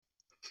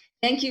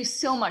Thank you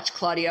so much,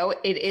 Claudio.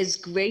 It is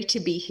great to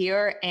be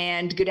here,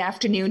 and good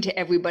afternoon to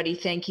everybody.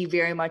 Thank you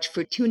very much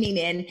for tuning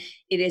in.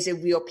 It is a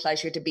real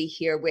pleasure to be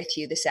here with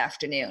you this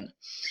afternoon.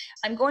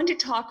 I'm going to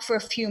talk for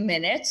a few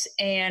minutes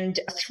and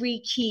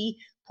three key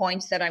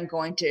points that I'm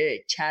going to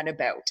chat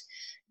about.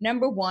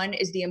 Number one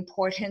is the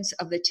importance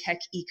of the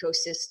tech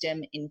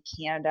ecosystem in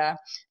Canada,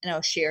 and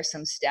I'll share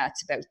some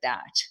stats about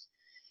that.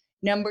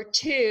 Number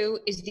two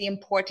is the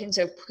importance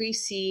of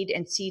pre-seed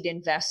and seed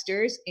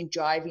investors in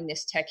driving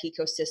this tech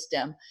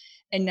ecosystem.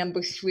 And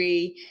number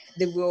three,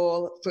 the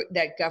role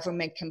that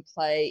government can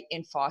play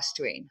in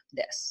fostering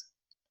this.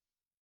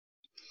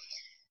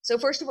 So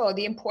first of all,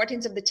 the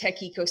importance of the tech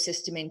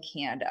ecosystem in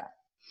Canada.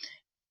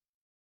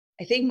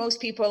 I think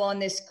most people on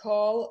this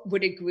call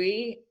would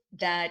agree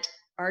that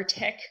our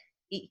tech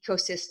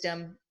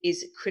ecosystem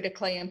is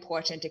critically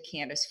important to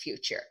Canada's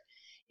future.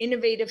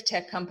 Innovative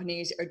tech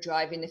companies are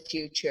driving the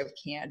future of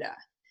Canada.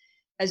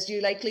 As you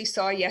likely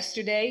saw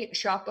yesterday,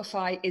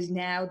 Shopify is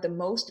now the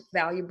most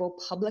valuable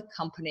public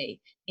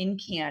company in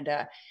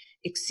Canada,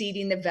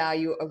 exceeding the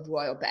value of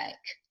Royal Bank.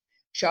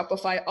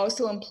 Shopify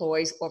also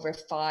employs over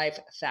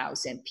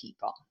 5,000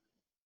 people.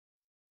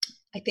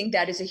 I think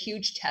that is a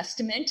huge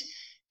testament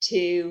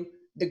to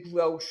the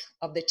growth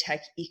of the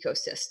tech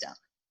ecosystem.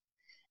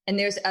 And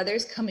there's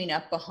others coming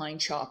up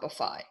behind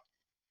Shopify.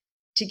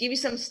 To give you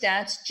some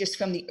stats just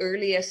from the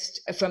early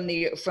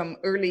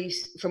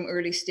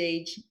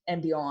stage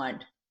and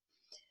beyond,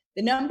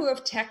 the number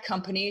of tech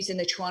companies in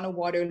the Toronto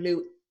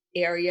Waterloo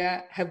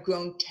area have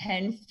grown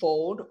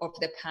tenfold over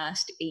the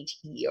past 8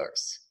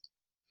 years.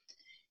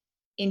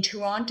 In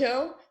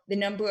Toronto, the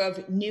number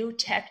of new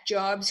tech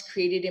jobs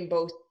created in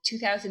both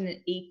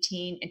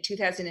 2018 and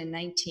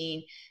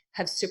 2019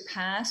 have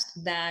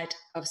surpassed that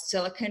of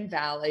Silicon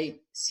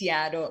Valley,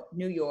 Seattle,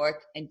 New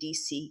York, and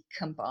DC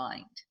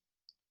combined.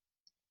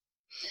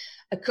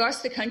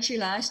 Across the country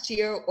last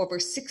year, over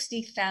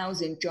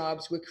 60,000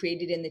 jobs were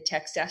created in the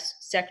tech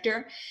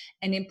sector.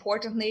 And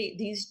importantly,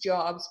 these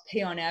jobs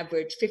pay on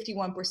average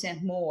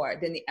 51% more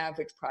than the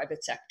average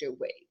private sector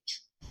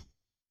wage.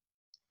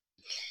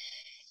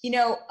 You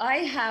know,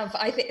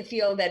 I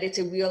feel that it's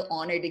a real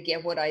honor to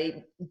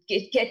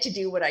get to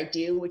do what I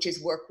do, which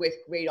is work with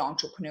great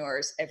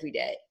entrepreneurs every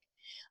day.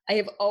 I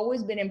have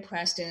always been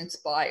impressed and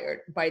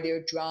inspired by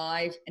their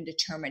drive and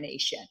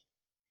determination.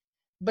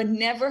 But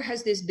never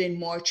has this been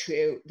more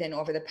true than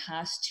over the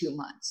past 2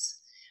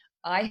 months.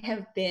 I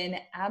have been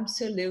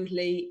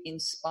absolutely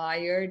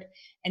inspired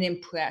and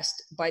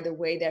impressed by the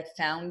way that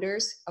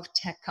founders of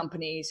tech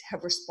companies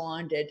have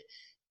responded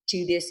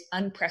to this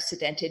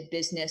unprecedented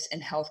business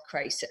and health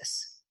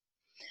crisis.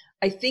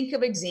 I think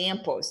of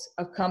examples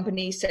of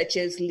companies such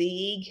as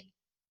League,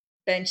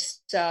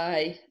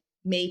 BenchSci,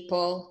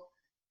 Maple,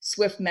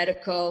 Swift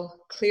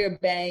Medical,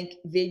 ClearBank,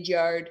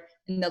 Vidyard,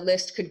 and the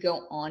list could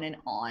go on and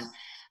on,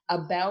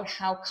 about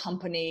how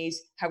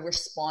companies have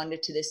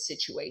responded to this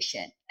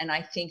situation. And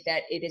I think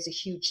that it is a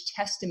huge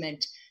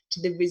testament to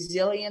the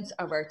resilience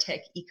of our tech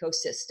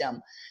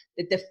ecosystem,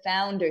 that the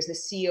founders, the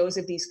CEOs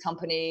of these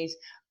companies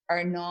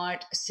are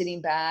not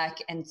sitting back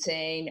and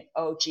saying,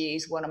 oh,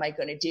 geez, what am I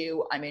going to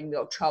do? I'm in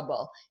real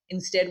trouble.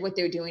 Instead, what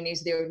they're doing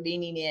is they're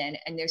leaning in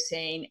and they're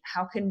saying,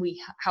 how can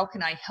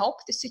I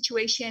help the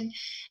situation?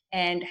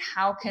 And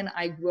how can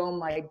I grow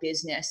my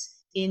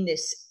business in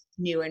this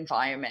new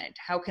environment?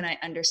 How can I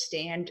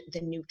understand the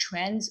new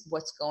trends,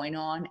 what's going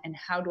on, and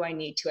how do I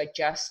need to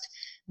adjust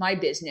my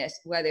business,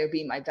 whether it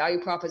be my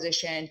value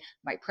proposition,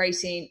 my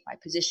pricing, my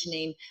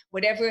positioning,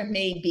 whatever it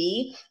may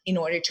be, in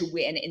order to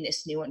win in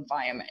this new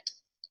environment.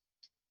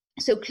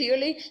 So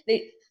clearly,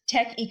 the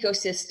tech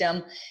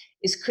ecosystem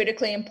is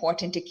critically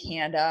important to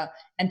Canada,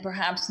 and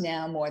perhaps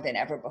now more than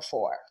ever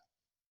before.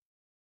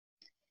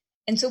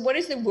 And so what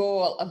is the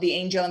role of the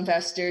angel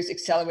investors,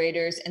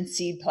 accelerators, and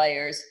seed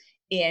players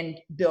in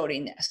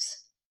building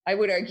this? I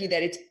would argue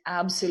that it's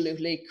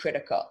absolutely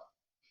critical.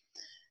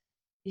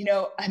 You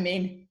know,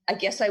 I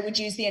guess I would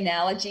use the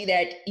analogy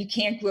that you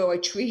can't grow a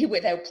tree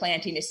without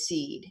planting a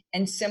seed.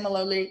 And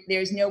similarly,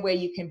 there's no way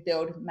you can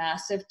build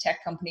massive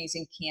tech companies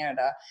in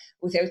Canada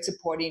without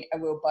supporting a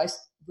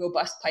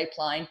robust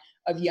pipeline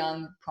of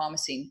young,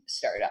 promising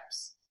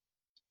startups.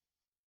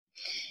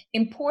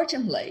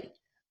 Importantly,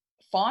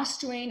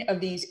 fostering of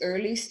these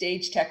early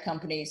stage tech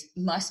companies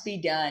must be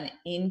done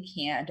in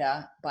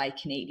Canada by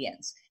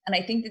Canadians. And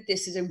I think that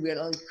this is a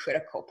really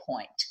critical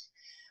point.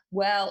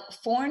 Well,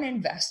 foreign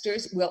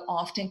investors will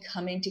often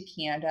come into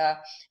Canada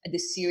at the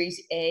Series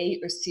A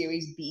or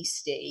Series B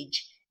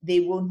stage.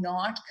 They will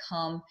not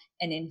come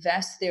and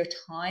invest their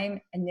time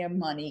and their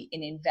money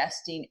in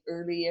investing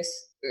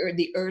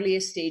the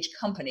earliest stage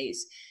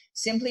companies,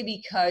 simply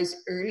because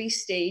early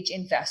stage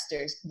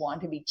investors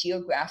want to be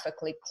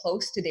geographically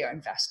close to their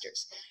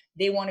investors.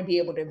 They want to be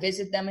able to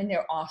visit them in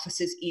their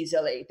offices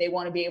easily. They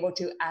want to be able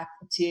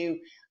to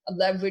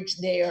leverage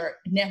their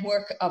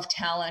network of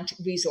talent,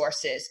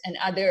 resources, and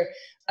other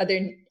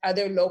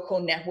local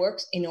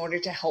networks in order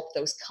to help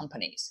those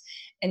companies.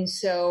 And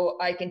so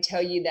I can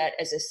tell you that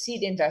as a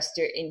seed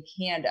investor in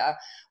Canada,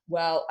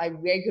 well, I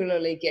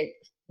regularly get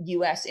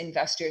US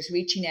investors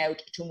reaching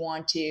out to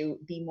want to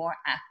be more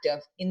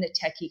active in the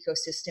tech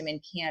ecosystem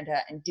in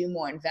Canada and do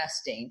more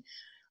investing.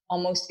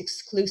 Almost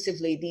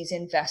exclusively, these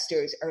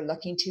investors are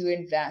looking to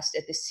invest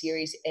at the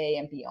Series A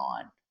and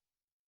beyond.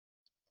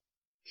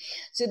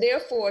 So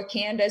therefore,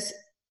 Canada's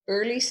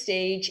early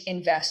stage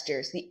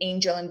investors, the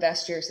angel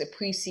investors, the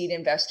pre-seed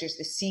investors,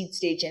 the seed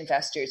stage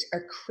investors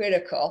are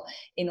critical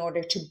in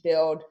order to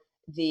build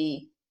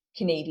the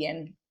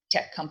Canadian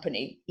tech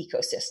company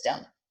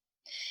ecosystem.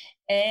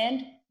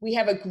 And we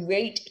have a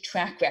great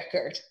track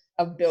record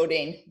of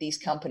building these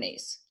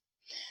companies.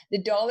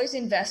 The dollars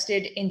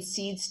invested in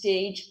seed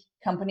stage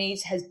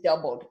companies has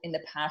doubled in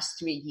the past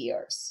 3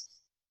 years.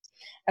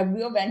 At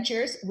Real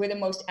Ventures, we're the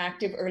most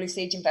active early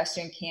stage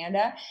investor in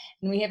Canada,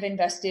 and we have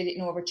invested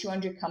in over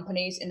 200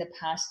 companies in the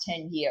past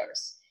 10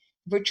 years.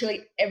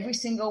 Virtually every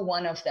single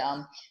one of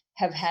them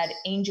have had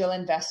angel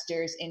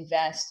investors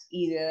invest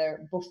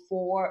either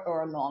before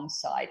or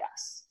alongside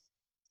us.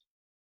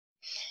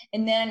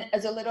 And then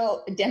as a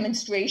little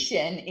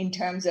demonstration in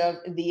terms of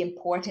the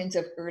importance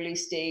of early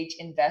stage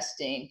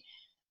investing,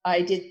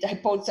 I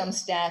pulled some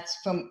stats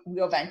from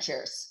Real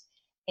Ventures.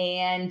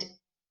 And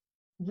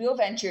Real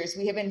Ventures,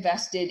 we have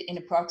invested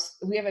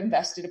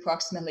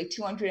approximately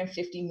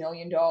 $250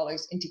 million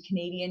into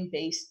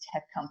Canadian-based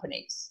tech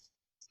companies.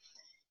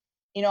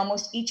 In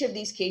almost each of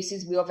these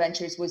cases, Real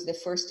Ventures was the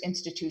first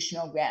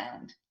institutional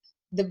round.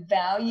 The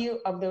value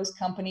of those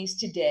companies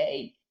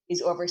today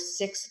is over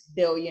 $6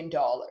 billion.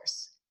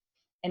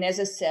 And as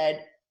I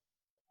said,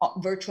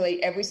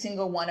 virtually every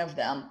single one of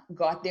them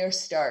got their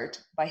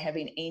start by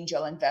having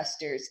angel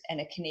investors and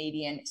a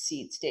Canadian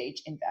seed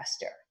stage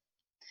investor.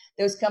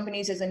 Those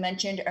companies, as I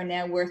mentioned, are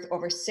now worth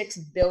over $6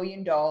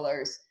 billion.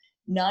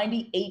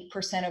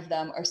 98% of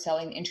them are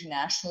selling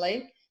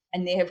internationally,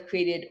 and they have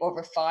created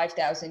over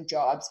 5,000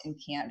 jobs in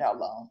Canada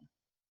alone.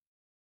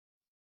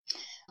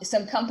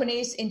 Some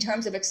companies, in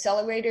terms of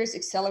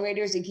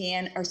accelerators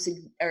again are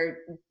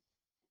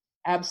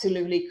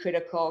absolutely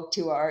critical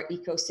to our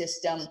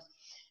ecosystem.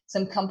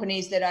 Some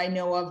companies that I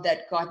know of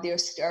that got their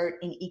start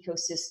in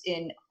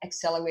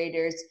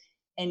accelerators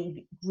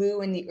and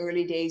grew in the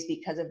early days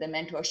because of the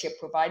mentorship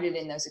provided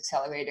in those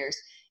accelerators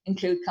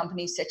include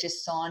companies such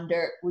as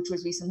Sonder, which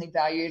was recently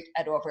valued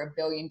at over $1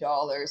 billion,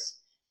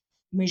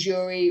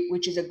 Mejuri,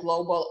 which is a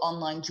global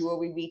online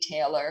jewelry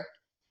retailer,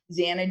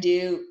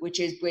 Xanadu, which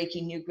is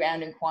breaking new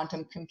ground in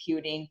quantum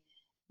computing,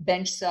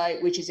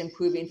 Benchsight, which is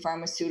improving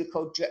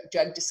pharmaceutical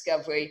drug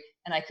discovery,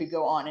 and I could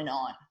go on and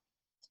on.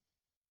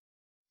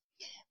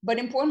 But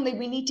importantly,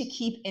 we need to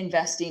keep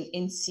investing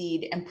in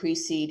seed and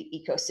pre-seed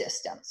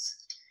ecosystems.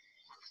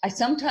 I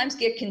sometimes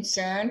get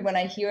concerned when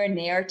I hear a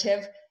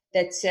narrative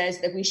that says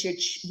that we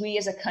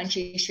as a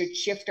country should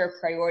shift our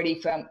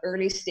priority from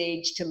early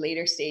stage to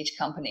later stage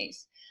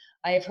companies.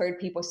 I have heard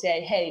people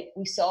say, hey,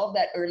 we solved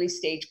that early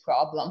stage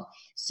problem,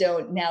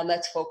 so now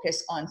let's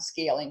focus on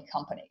scaling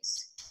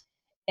companies.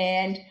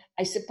 And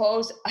I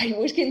suppose I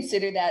would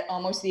consider that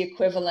almost the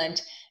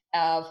equivalent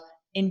of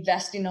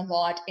investing a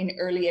lot in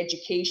early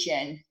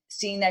education,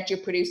 seeing that you're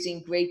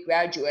producing great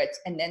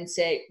graduates, and then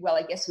say, well,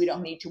 I guess we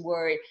don't need to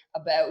worry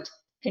about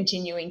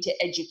continuing to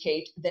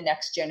educate the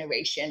next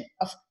generation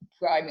of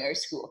primary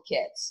school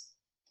kids.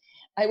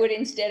 I would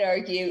instead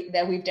argue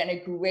that we've done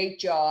a great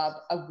job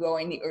of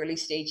growing the early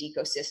stage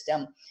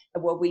ecosystem.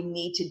 And what we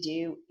need to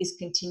do is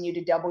continue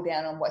to double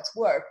down on what's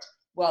worked,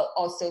 while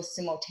also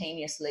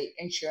simultaneously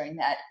ensuring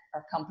that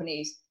our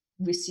companies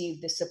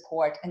receive the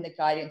support and the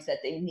guidance that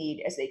they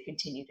need as they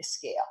continue to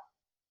scale.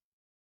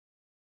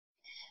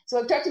 So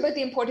I've talked about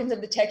the importance of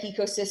the tech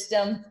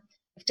ecosystem.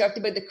 I've talked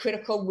about the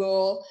critical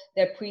role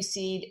that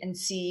pre-seed and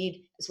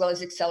seed, as well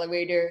as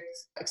accelerator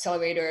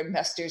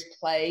investors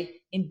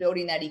play in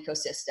building that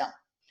ecosystem.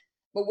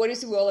 But what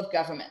is the role of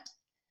government?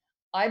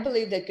 I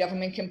believe that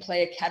government can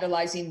play a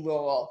catalyzing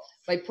role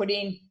by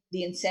putting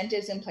the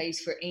incentives in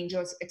place for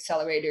angels,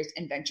 accelerators,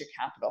 and venture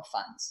capital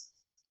funds.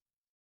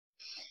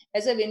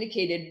 As I've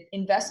indicated,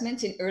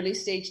 investments in early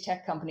stage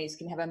tech companies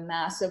can have a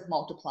massive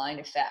multiplying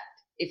effect.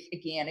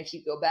 If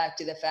you go back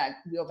to the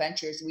fact, Real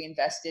Ventures, we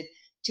invested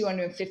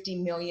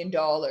 $250 million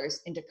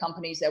into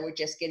companies that were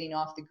just getting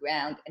off the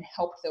ground and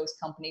helped those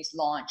companies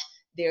launch.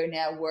 They're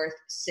now worth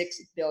 $6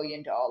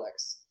 billion.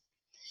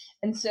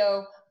 And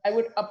so I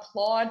would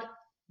applaud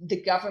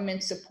the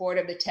government support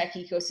of the tech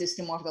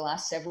ecosystem over the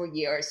last several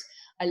years.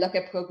 I look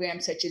at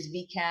programs such as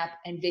VCAP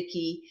and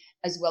Vicky,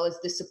 as well as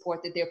the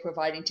support that they're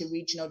providing to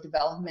regional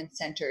development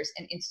centers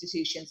and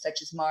institutions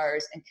such as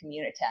Mars and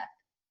Communitech.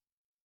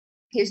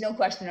 There's no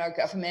question our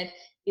government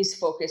is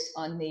focused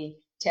on the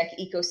tech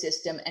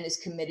ecosystem and is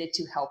committed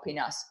to helping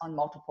us on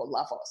multiple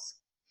levels.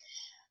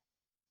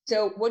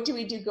 So what do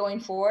we do going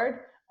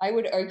forward? I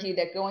would argue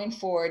that going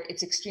forward,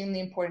 it's extremely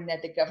important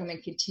that the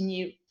government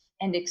continue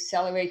and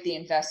accelerate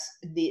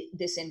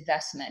this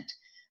investment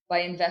by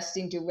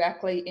investing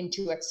directly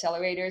into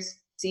accelerators,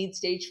 seed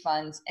stage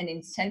funds, and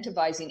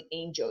incentivizing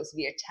angels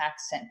via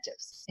tax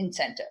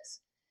incentives.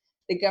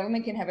 The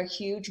government can have a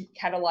huge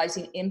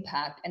catalyzing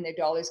impact, and their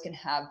dollars can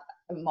have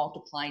a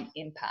multiplying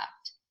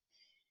impact.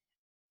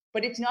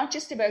 But it's not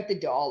just about the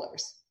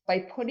dollars. By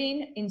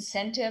putting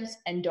incentives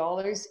and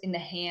dollars in the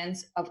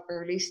hands of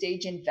early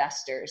stage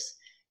investors,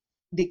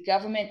 the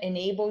government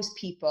enables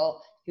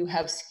people who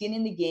have skin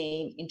in the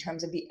game in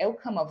terms of the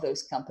outcome of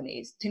those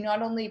companies to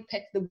not only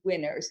pick the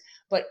winners,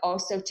 but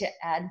also to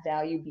add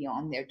value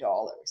beyond their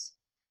dollars.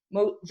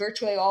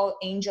 Virtually all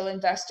angel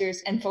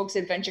investors and folks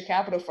at venture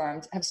capital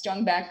firms have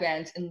strong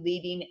backgrounds in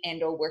leading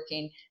and or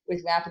working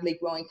with rapidly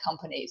growing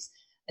companies.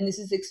 And this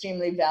is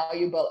extremely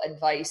valuable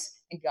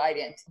advice and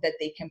guidance that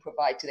they can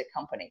provide to the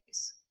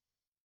companies.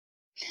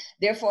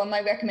 Therefore,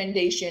 my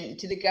recommendation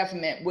to the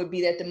government would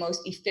be that the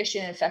most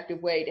efficient and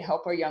effective way to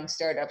help our young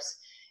startups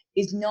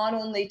is not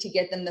only to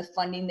get them the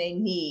funding they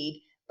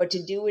need, but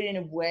to do it in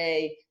a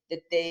way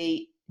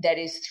that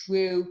is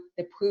through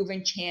the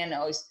proven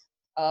channels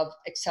of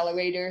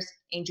accelerators,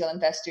 angel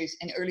investors,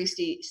 and early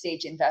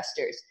stage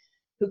investors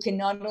who can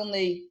not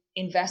only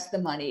invest the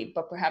money,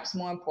 but perhaps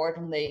more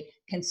importantly,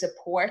 can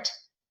support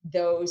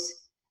those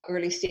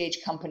early stage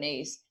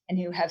companies and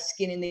who have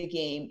skin in the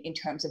game in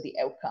terms of the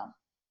outcome.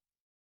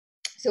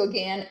 So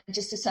again,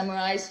 just to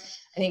summarize,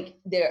 I think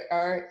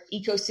our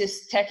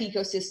tech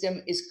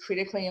ecosystem is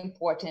critically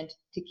important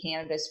to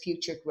Canada's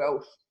future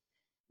growth.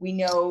 We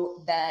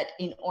know that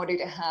in order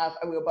to have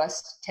a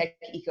robust tech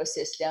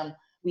ecosystem,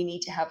 we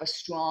need to have a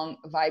strong,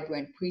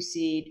 vibrant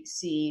pre-seed,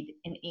 seed,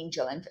 and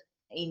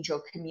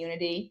angel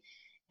community.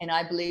 And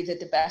I believe that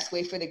the best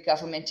way for the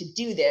government to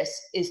do this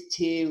is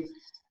to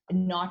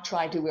not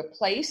try to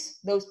replace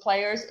those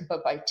players,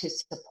 but to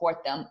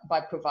support them by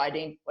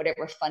providing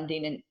whatever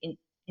funding and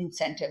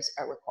incentives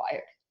are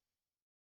required.